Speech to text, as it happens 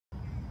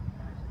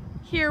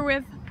Here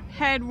with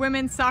head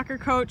women's soccer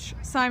coach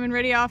Simon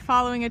Riddiough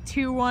following a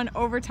 2-1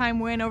 overtime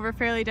win over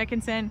Fairleigh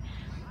Dickinson.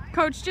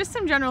 Coach, just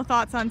some general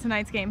thoughts on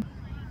tonight's game.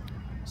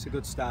 It's a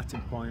good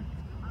starting point.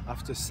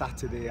 After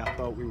Saturday, I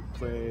thought we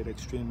played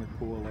extremely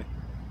poorly,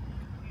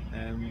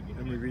 and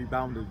we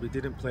rebounded. We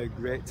didn't play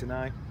great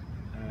tonight,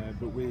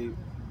 but we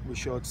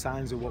showed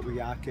signs of what we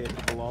are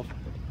capable of.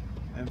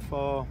 And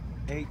for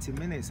 80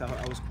 minutes,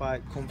 I was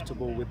quite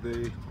comfortable with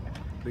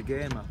the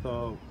game. I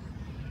thought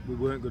we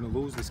weren't going to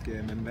lose this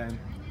game, and then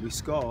we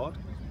scored,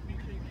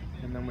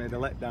 and then we had a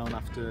letdown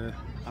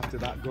after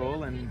that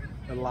goal, and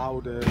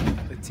allowed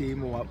a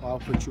team who are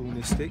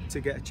opportunistic to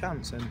get a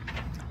chance,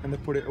 and they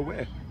put it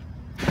away.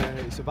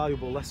 It's a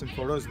valuable lesson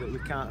for us that we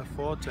can't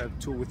afford to have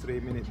 2 or 3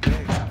 minute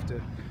breaks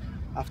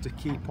after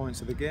key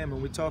points of the game,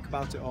 and we talk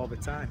about it all the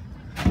time.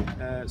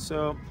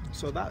 So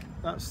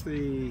that's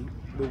the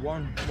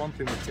one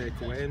thing we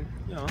take away. And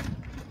you know,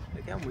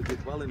 again, we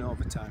did well in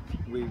overtime.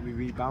 We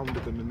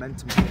rebounded, the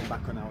momentum came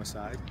back on our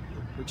side,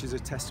 which is a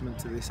testament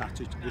to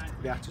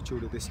the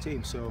attitude of this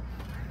team. So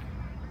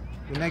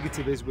the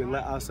negative is we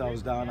let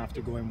ourselves down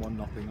after going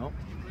 1-0 up.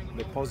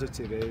 The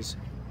positive is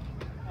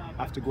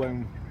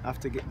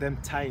after get them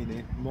tying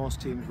it,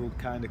 most teams would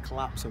kind of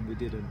collapse, and we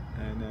didn't.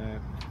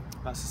 And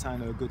that's a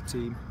sign of a good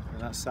team,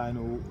 and that's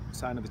a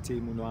sign of a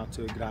team who know how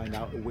to grind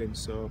out a win.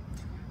 So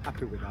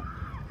happy with that.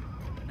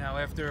 Now,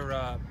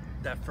 after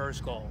that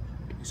first goal,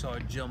 you saw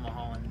Jill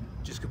Mulholland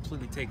just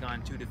completely take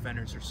on 2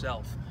 defenders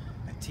herself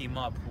and team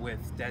up with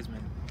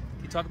Desmond.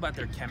 Can you talk about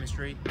their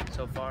chemistry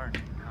so far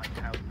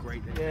and how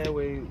great they are? Yeah,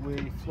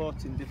 we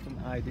floating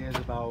different ideas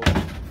about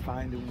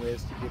finding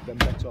ways to give them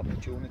better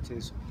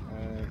opportunities.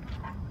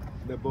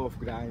 They're both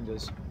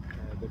grinders.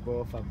 They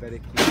both are very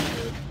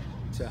keen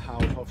to how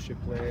Hofstra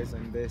plays,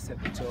 and they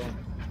set the tone.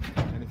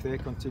 And if they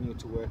continue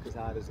to work as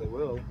hard as they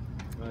will,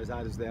 or as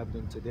hard as they have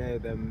done today,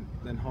 then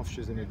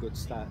Hofstra's in a good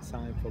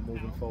sign for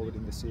moving forward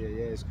in the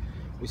CAAs.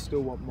 We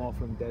still want more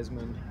from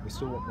Desmond. We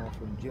still want more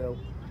from Jill.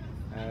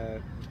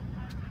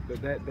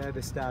 But they're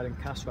the starting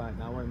cast right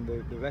now, and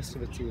the rest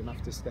of the team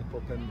have to step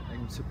up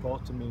and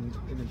support them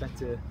in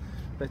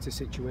better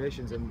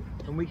situations, and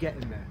we're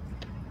getting there.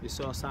 You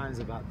saw signs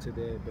of that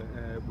today, but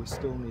we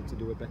still need to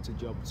do a better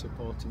job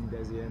supporting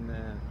Desi and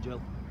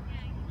Jill.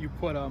 You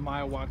put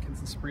Maya Watkins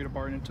and Sabrina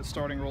Barton into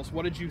starting roles.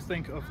 What did you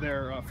think of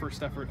their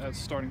first effort as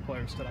starting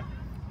players today?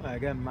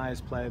 Again,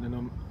 Maya's playing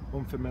an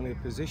unfamiliar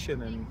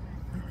position, and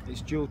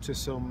it's due to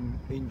some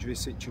injury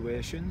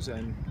situations,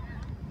 and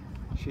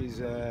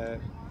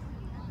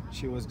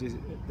she was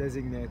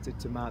designated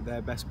to mark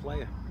their best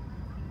player,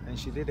 and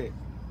she did it.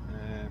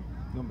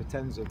 Number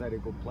 10's a very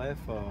good player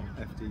for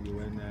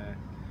FDU, and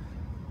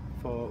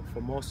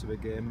for most of the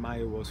game,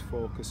 Maya was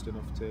focused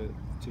enough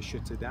to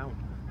shut her down.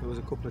 There was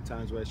a couple of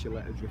times where she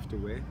let her drift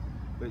away,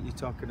 but you're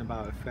talking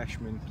about a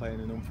freshman playing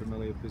an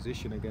unfamiliar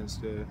position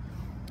against a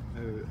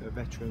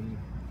veteran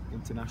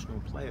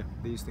international player.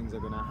 These things are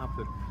going to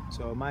happen.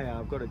 So Maya,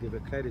 I've got to give her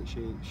credit.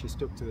 She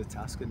stuck to the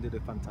task and did a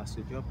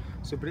fantastic job.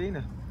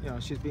 Sabrina, you know,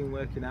 she's been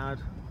working hard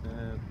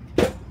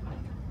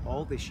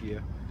all this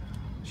year.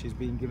 She's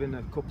been given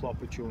a couple of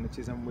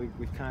opportunities, and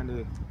we've kind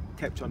of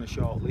kept on a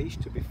short leash,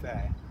 to be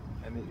fair.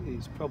 And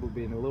it's probably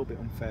been a little bit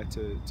unfair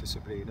to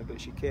Sabrina, but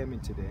she came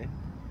in today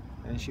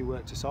and she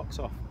worked her socks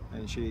off,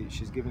 and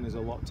she's given us a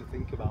lot to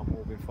think about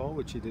moving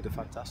forward. She did a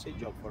fantastic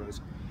job for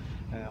us.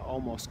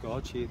 Almost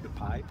scored. She hit the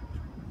pipe.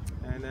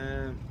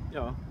 And you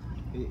know,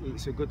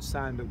 it's a good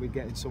sign that we're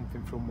getting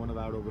something from one of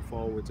our other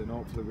forwards, and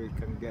hopefully we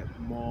can get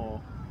more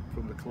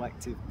from the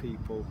collective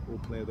people who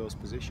play those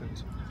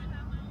positions.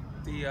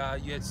 You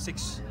had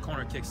 6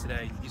 corner kicks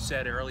today. You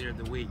said earlier in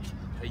the week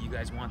that you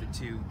guys wanted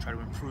to try to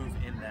improve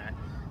in that.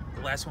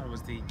 The last one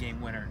was the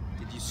game winner.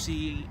 Did you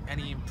see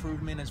any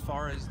improvement as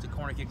far as the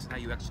corner kicks and how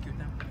you execute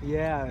them?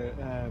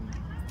 Yeah,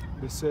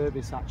 the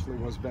service actually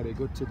was very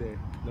good today.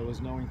 There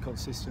was no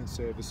inconsistent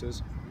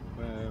services.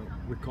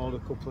 We called a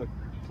couple of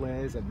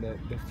plays, and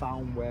they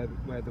found where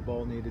the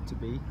ball needed to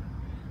be,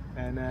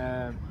 and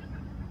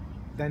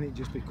then it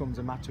just becomes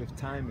a matter of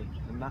timing,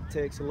 and that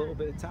takes a little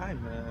bit of time.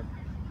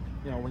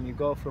 You know, when you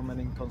go from an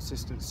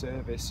inconsistent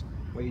service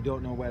where you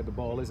don't know where the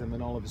ball is, and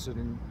then all of a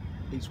sudden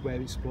it's where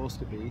it's supposed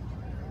to be,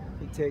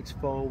 it takes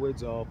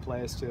forwards or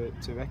players to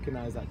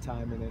recognise that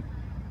timing.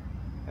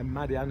 And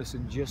Maddie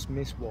Anderson just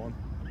missed one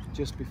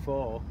just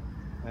before.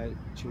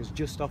 She was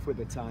just off with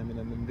the timing,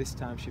 and then this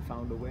time she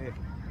found a way.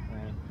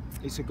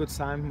 It's a good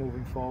sign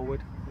moving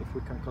forward. If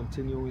we can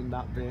continue in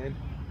that vein,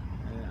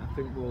 I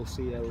think we'll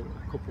see a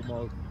couple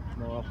more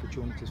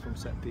opportunities from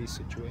set-piece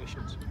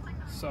situations.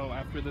 So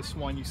after this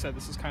one, you said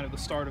this is kind of the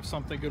start of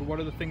something good. What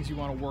are the things you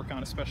want to work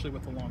on, especially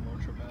with the long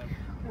road trip ahead?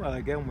 Well,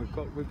 again,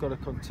 we've got to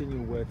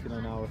continue working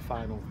on our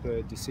final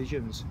third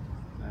decisions.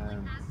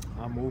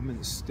 Our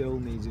movement still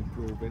needs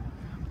improving.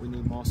 We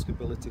need more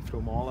stability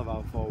from all of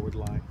our forward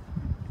line.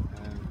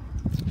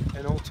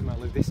 And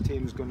ultimately, this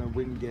team's going to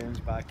win games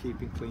by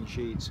keeping clean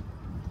sheets.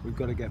 We've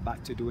got to get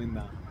back to doing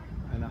that.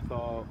 And I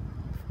thought,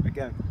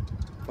 again,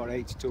 for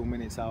 82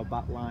 minutes, our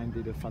back line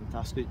did a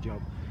fantastic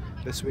job.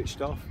 They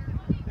switched off,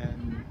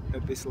 and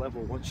at this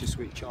level, once you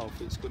switch off,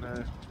 it's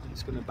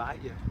gonna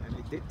bite you, and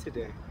it did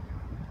today.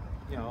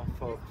 You know,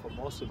 for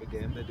most of the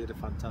game, they did a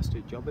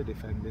fantastic job of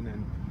defending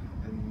and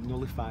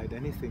nullified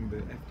anything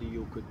that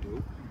FDU could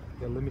do.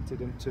 They limited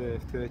them to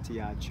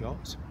 30-yard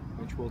shots,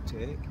 which we'll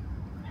take,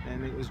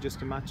 and it was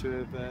just a matter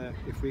of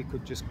if we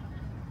could just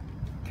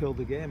kill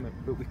the game,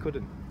 but we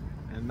couldn't,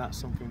 and that's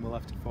something we'll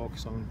have to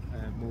focus on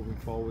moving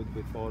forward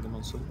with Fordham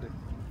on Sunday.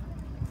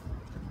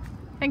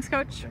 Thanks,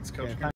 Coach. Thanks, Coach. Yeah,